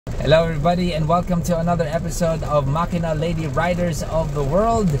Hello everybody and welcome to another episode of Makina Lady Riders of the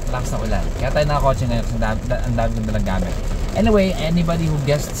World. Lakas na ulan. Kaya tayo nakakotse ngayon kasi ang dami ko nalang gamit. Anyway, anybody who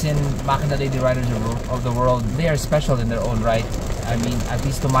guests in Makina Lady Riders of the World, they are special in their own right. I mean, at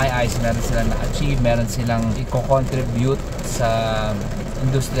least to my eyes, meron silang na-achieve, meron silang i-contribute sa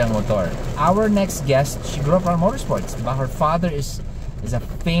industriyang motor. Our next guest, she grew up around motorsports. Diba? Her father is a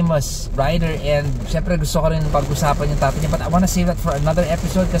famous rider and syempre gusto ko rin pag-usapan yung topic niya, but I wanna save that for another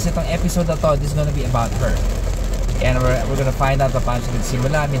episode kasi itong episode na to, this is gonna be about her and we're gonna find out paano siya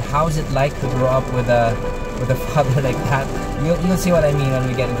nagsimula. I mean, how is it like to grow up with a father like that? You'll see what I mean when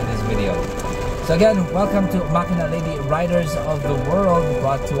we get into this video. So again, welcome to Makina Lady Riders of the World,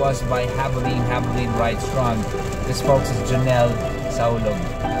 brought to us by Havoline Ride Strong. This folks is Janelle Saulog.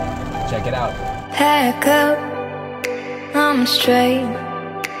 Check it out. Pack up, I'm straight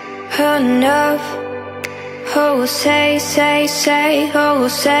enough. Oh, say, say, say.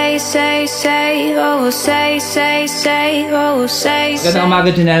 Oh, say, say, say. Oh, say, say, say. Oh, say, say. Gandang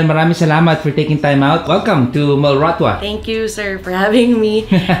umaga, Janelle. Maraming salamat for taking time out. Welcome to MLROTW. Thank you, sir, for having me.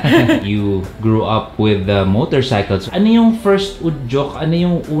 You grew up with motorcycles. Ano yung first udyok? Ano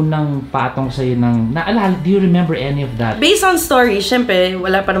yung unang patong sa'yo ng naalala? Do you remember any of that? Based on story, syempre,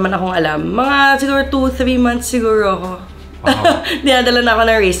 wala pa naman akong alam. Mga siguro 2-3 months siguro ako. Wow. Dinadala na ako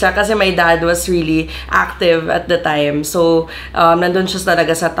ng racetrack kasi my dad was really active at the time. So, nandun siya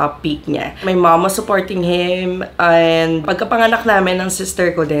talaga sa top peak niya. My mom was supporting him and pagkapanganak namin ng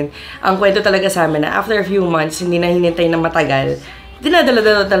sister ko din, ang kwento talaga sa amin na after a few months, hindi na hinintay na matagal,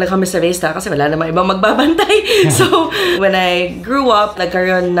 dinadala talaga kami sa racetrack kasi wala namang ibang magbabantay. So, when I grew up,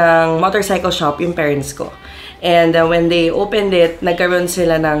 nagkaroon ng motorcycle shop yung parents ko. And when they opened it, nagkaroon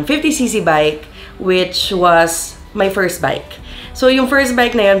sila ng 50cc bike, which was my first bike. So, yung first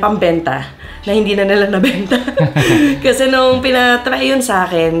bike na yun, pambenta, na hindi na nila nabenta. Kasi nung pinatry yun sa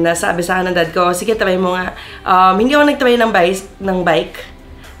akin, nasabi sa akin ng dad ko, sige, try mo nga. Hindi ako nagtry ng bike,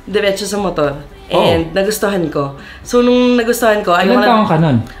 diretso sa motor. And nagustuhan ko. So, nung nagustuhan ko, ilan taong ka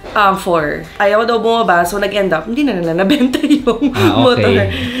nun? 4. Ayaw daw bumaba, so nag-end up, hindi na nila nabenta yung motor.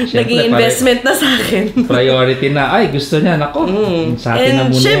 Naging investment na sa akin. Priority na, ay, gusto niya, nako, sa atin na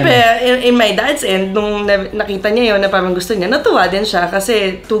muna yan. Syempre, in my dad's end, nung nakita niya yun na parang gusto niya, natuwa din siya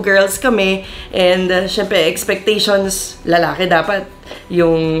kasi 2 girls kami, and syempre, expectations, lalaki dapat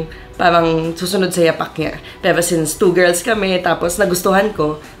yung parang susunod sa yapak niya. Pero since 2 girls kami, tapos nagustuhan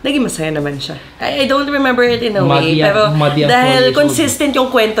ko, naging masaya naman siya. I don't remember it in a way, pero dahil consistent yung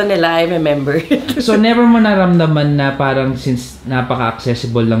kwento nila, I remember it. So, never mo naramdaman na parang since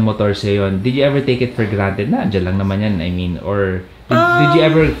napaka-accessible lang motor sa'yo, did you ever take it for granted na andyan lang naman yan, I mean, or did you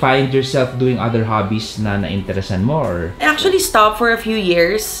ever find yourself doing other hobbies na na-interesan mo? Or? I actually stopped for a few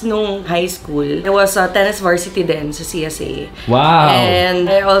years nung high school. I was a tennis varsity din sa CSA. Wow! And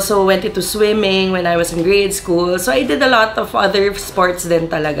I also went into swimming when I was in grade school. So I did a lot of other sports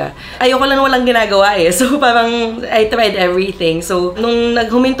din talaga. Ayoko lang walang ginagawa eh. So parang I tried everything. So nung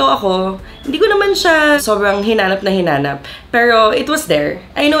naghuminto ako, hindi ko naman siya sobrang hinanap na hinanap. Pero it was there.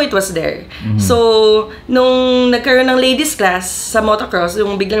 I know it was there. So nung nagkaroon ng ladies class sa motocross,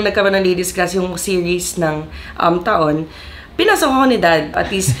 yung biglang nagkaroon ng ladies class, yung series ng taon, pinasok ako ni dad. At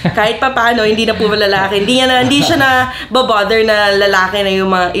least, kahit pa paano, hindi na puro lalaki. Hindi siya na babother na lalaki na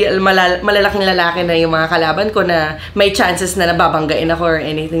yung mga, malalaking lalaki na yung mga kalaban ko na may chances na nababanggain ako or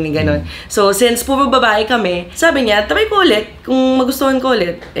anything ni ganon. So, since puro babae kami, sabi niya, try ko ulit. Kung magustuhan ko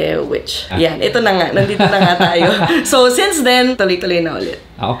ulit. Which, yan, ito na nga. Nandito na nga tayo. So, since then, tuloy-tuloy na ulit.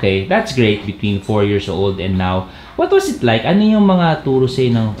 Okay, that's great. Between 4 years old and now, what was it like? Ano yung mga turo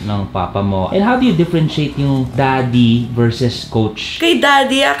sa'yo ng papa mo? And how do you differentiate yung daddy versus coach? Kay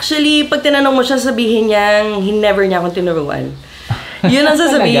daddy, actually, pag tinanong mo siya, sabihin niya, never niya akong tinuruan. Yun ang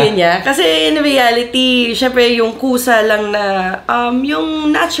sasabihin niya. Kasi in reality, syempre yung kusa lang na,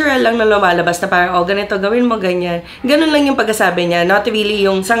 yung natural lang na lumalabas na parang, ganito, gawin mo ganyan. Ganun lang yung pagkasabi niya. Not really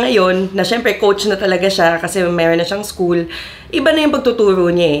yung sa ngayon, na syempre coach na talaga siya kasi meron na siyang school. Iba na yung pagtuturo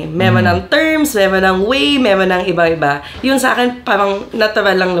niya eh. Meron ng terms, meron ng way, meron ng iba-iba. Yun sa akin, parang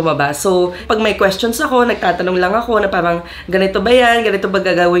natural lang lumabas. So, pag may questions ako, nagtatanong lang ako na parang, ganito ba yan? Ganito ba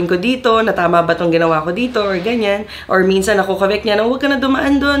gagawin ko dito? Natama ba itong ginawa ko dito? Or ganyan. Or minsan ako correct niya na, huwag ka na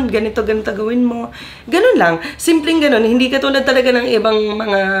dumaan doon. Ganito gawin mo. Ganun lang. Simpleng ganun. Hindi katulad talaga ng ibang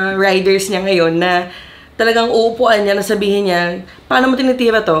mga riders niya ngayon na talagang uupuan niya na sabihin niya, paano mo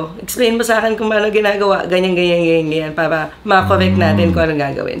tinitira to? Explain mo sa akin kung paano ginagawa, ganyan, para ma-correct natin kung anong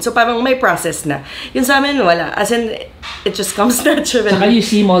gagawin. So parang may process na. Yun sa amin, wala. As in, it just comes naturally. Saka you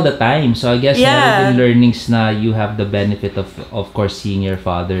see him all the time. So I guess meron din learnings na you have the benefit of course, seeing your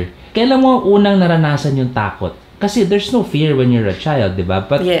father. Kailan mo unang naranasan yung takot kasi there's no fear when you're a child, di ba?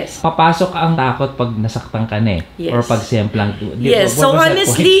 But papasok ang takot pag nasaktan ka na or pag semplang. Yes, so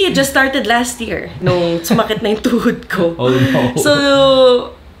honestly, it just started last year nung sumakit na yung tuhod ko. Oh no. So,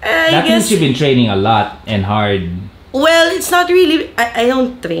 I guess... means you've been training a lot and hard. Well, it's not really... I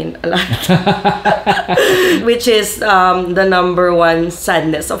don't train a lot. Which is the number one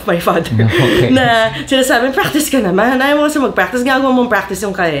sadness of my father. Na sinasabi, practice ka naman. Ayaw mo kasi mag-practice. Gagawa mong practice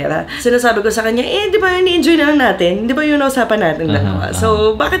yung karera. Sinasabi ko sa kanya, di ba ni-enjoy na lang natin? Di ba yun usapan natin dalawa?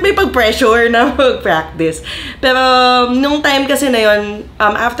 So, bakit may pag-pressure na mag-practice? Pero, nung time kasi na yun,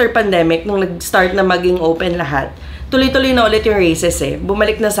 after pandemic, nung nag-start na maging open lahat, tuloy-tuloy na ulit yung races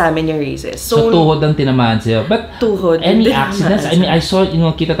Bumalik na sa amin yung races. So tuhod ang tinamaan sa'yo. But tuhod. Any accidents? I mean, I saw,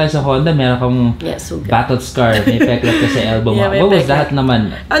 kita tayo sa Honda, meron kang battle scar. May peklat ka sa elbow mo. What was that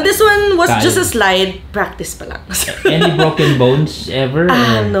naman? This one was just a slide. Practice pa lang. Any broken bones ever?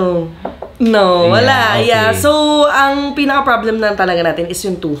 No. No, wala. Okay. Yeah. So, ang pinaka-problem na talaga natin is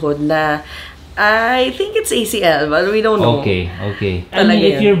yung tuhod na I think it's ACL, but we don't know. Okay. I mean,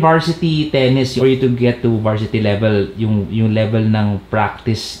 if you're varsity tennis, for you to get to varsity level, yung level ng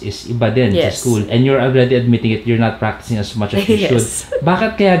practice is iba din sa school. And you're already admitting it, you're not practicing as much as you should.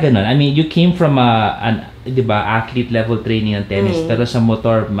 Bakit kaya ganun? I mean, you came from diba, athlete level training ng tennis, pero sa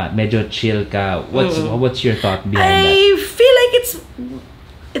motor, medyo chill ka. What's your thought behind that? I feel like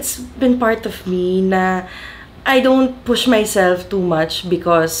it's been part of me na I don't push myself too much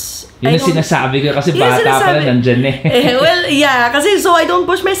because yun yung sinasabi ko kasi bata pa lang nandyan well, yeah. Kasi so I don't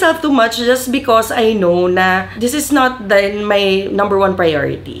push myself too much just because I know na this is not my number one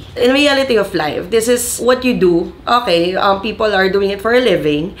priority. In reality of life, this is what you do. Okay, people are doing it for a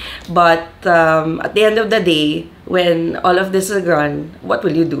living. But at the end of the day, when all of this is gone, what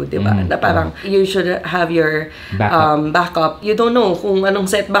will you do, diba? Na parang you should have your backup. You don't know kung anong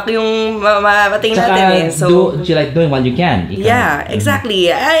setback yung marating natin So, you like doing what you can. Yeah, exactly.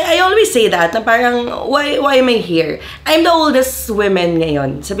 I always say that, na parang, why am I here? I'm the oldest woman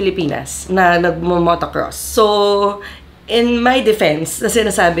ngayon sa Pilipinas na nagmo-motocross. So, in my defense, na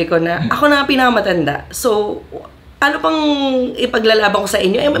sinasabi ko na ako na ang pinakamatanda. So, ano pang ipaglalaban ko sa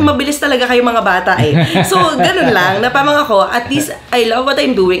inyo? Mabilis talaga kayo mga bata So, ganun lang. Na parang ako, at least, I love what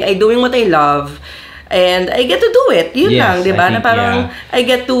I'm doing. I'm doing what I love. And I get to do it. Yun lang, di ba? Na parang, I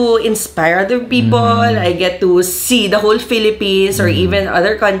get to inspire other people. I get to see the whole Philippines or even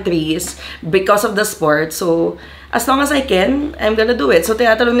other countries because of the sport. So, as long as I can, I'm gonna do it. So,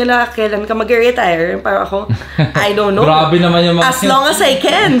 tinatanong nila, kailan ka mag-retire? Para ako, I don't know. Grabe naman yung mga... As long as I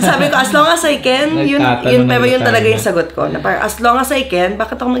can. Sabi ko, as long as I can, pero yun talaga yung sagot ko. Na parang, as long as I can,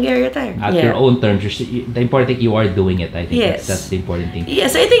 bakit ako mag-retire? At your own terms, the important thing, you are doing it. I think that's the important thing.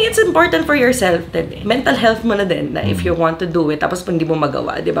 Yes, I think it's important for yourself din. Mental health mo na din, na if you want to do it, tapos pag hindi mo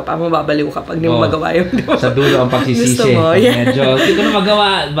magawa, di ba? Parang mababaliw ka pag hindi mo magawa yun. Sa dulo ang pagsisisi. Medyo, hindi ko na magawa.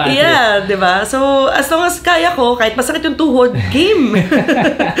 Yeah, di ba? So, as long as kaya ko, kahit masakit yung tuhod, game.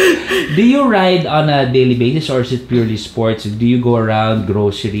 Do you ride on a daily basis or is it purely sports? Do you go around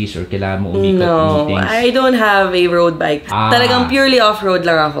groceries or kailangan mo umikot meetings? I don't have a road bike. Talagang purely off-road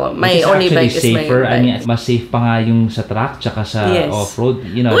lang ako. My only bike is my bike. I mean, mas safe pa nga yung sa track tsaka sa off-road.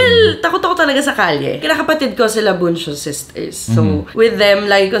 You know, well, takot ako talaga sa kalye. Kinakapatid ko sila Buncho sisters. So, with them,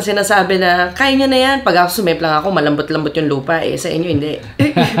 lagi kong sinasabi na, kaya nyo na yan. Pag ako sumip lang ako, malambot-lambot yung lupa Sa inyo, hindi.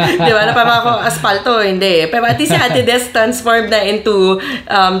 Diba? Na parang ako, asfalto, hindi. Pero at least si Ate Des transformed na into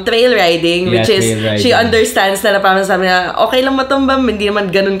trail riding, which is, she understands na parang sabi na, okay lang matumbang, hindi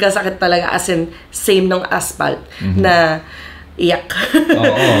naman ganun kasakit talaga as in same ng asphalt na iyak.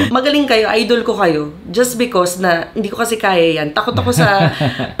 Magaling kayo, idol ko kayo. Just because na hindi ko kasi kaya yan. Takot ako sa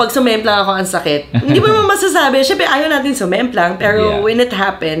pag sumemplang ako ang sakit. Hindi mo naman masasabi. Siyempre, ayaw natin sumemplang. Pero when it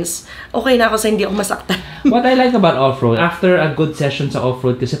happens, okay na ako sa hindi ako masaktan. What I like about off-road, after a good session sa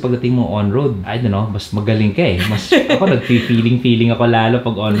off-road, kasi pagdating mo on-road, I don't know, mas magaling ka Mas ako nag-feeling ako lalo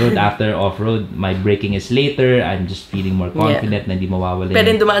pag on-road. After off-road, my braking is later. I'm just feeling more confident na hindi mawawala.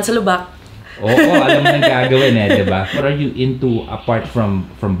 Pwede dumaan sa lubak. Alam mo nang gagawin diba? What are you into apart from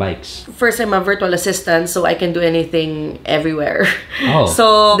bikes? First, I'm a virtual assistant, so I can do anything everywhere.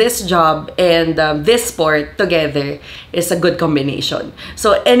 So, this job and this sport together is a good combination.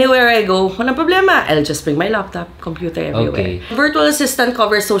 So, anywhere I go, walang problema. I'll just bring my laptop, computer everywhere. Virtual assistant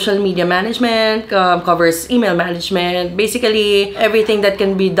covers social media management, covers email management, basically everything that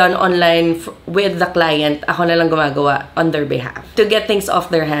can be done online with the client, ako na lang gumagawa on their behalf to get things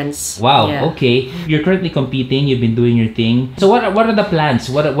off their hands. Wow. Okay. You're currently competing. You've been doing your thing. So what are the plans?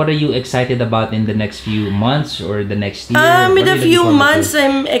 What are you excited about in the next few months or the next year? In a few months,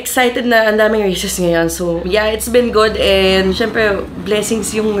 I'm excited na ang daming races ngayon. So, yeah, it's been good. And, syempre,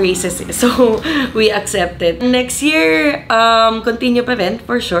 blessings yung races. So, we accept it. Next year, continue pa rin,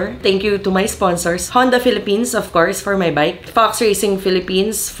 for sure. Thank you to my sponsors. Honda Philippines, of course, for my bike. Fox Racing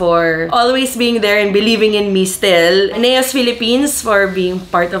Philippines for always being there and believing in me still. NEAS Philippines for being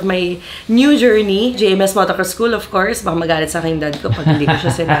part of my new journey. JMS Motocross School, of course. Baka magalit sa aking dad ko pag hindi ko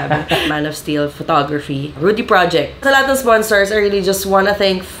siya sinabi. Man of Steel Photography. Rudy Project. Sa lahat ng sponsors, I really just wanna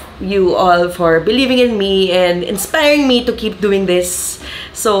thank you all for believing in me and inspiring me to keep doing this.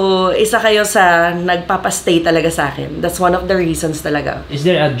 So, isa kayo sa nagpapastay talaga sa akin. That's one of the reasons talaga. Is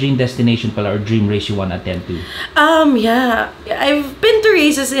there a dream destination pala or dream race you want to attend to? Yeah. I've been to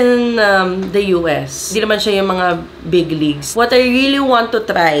races in the US. Hindi naman siya yung mga big leagues. What I really want to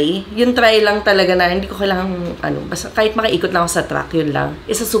try, yung try lang talaga na hindi ko kailangan, basta kahit makaikot lang ako sa track, yun lang,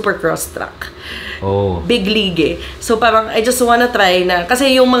 is a supercross track. Oh. Big league eh. So parang I just wanna try na,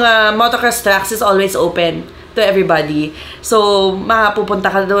 kasi yung mga motocross tracks is always open to everybody. So,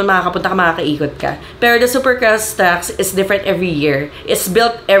 makapupunta ka doon, makakaikot ka. Pero the supercross tracks is different every year. It's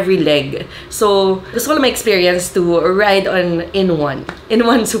built every leg. So, gusto ko lang ma-experience to ride in one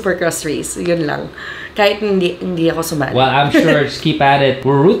supercross race. Yun lang. Kahit hindi ako sumali. Well, I'm sure. Just keep at it.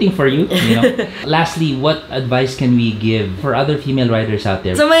 We're rooting for you, you know. Lastly, what advice can we give for other female riders out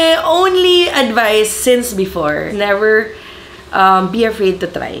there? So, my only advice since before, never be afraid to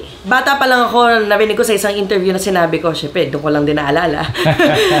try. Bata pa lang ako, narinig ko sa isang interview na sinabi ko, syempre, doon ko lang din naalala.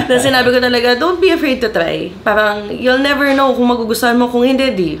 Na sinabi ko talaga, don't be afraid to try. Parang, you'll never know kung magugustuhan mo, kung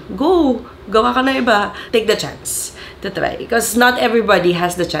hindi, go. Gawa ka na iba. Take the chance to try. Because not everybody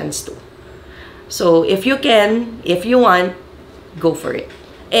has the chance to. So, if you can, if you want, go for it.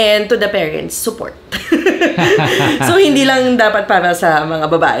 And to the parents, support. So, hindi lang dapat para sa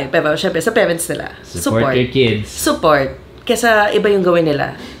mga babae, pero syempre, sa parents nila. Support your kids. Support. Kesa iba yung gawin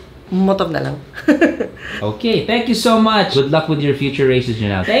nila, motor na lang. Okay, thank you so much. Good luck with your future races,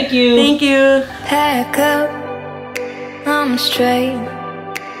 Janelle. Thank you. Thank you. Back up, I'm straight.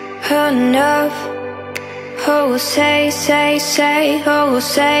 Enough. Oh, say, say, say. Oh,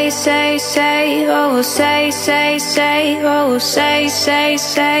 say, say, say. Oh, say, say, say. Oh, say, say,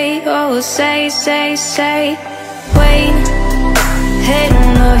 say. Oh, say, say, say. Wait, hey,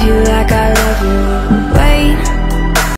 don't love you like I love you.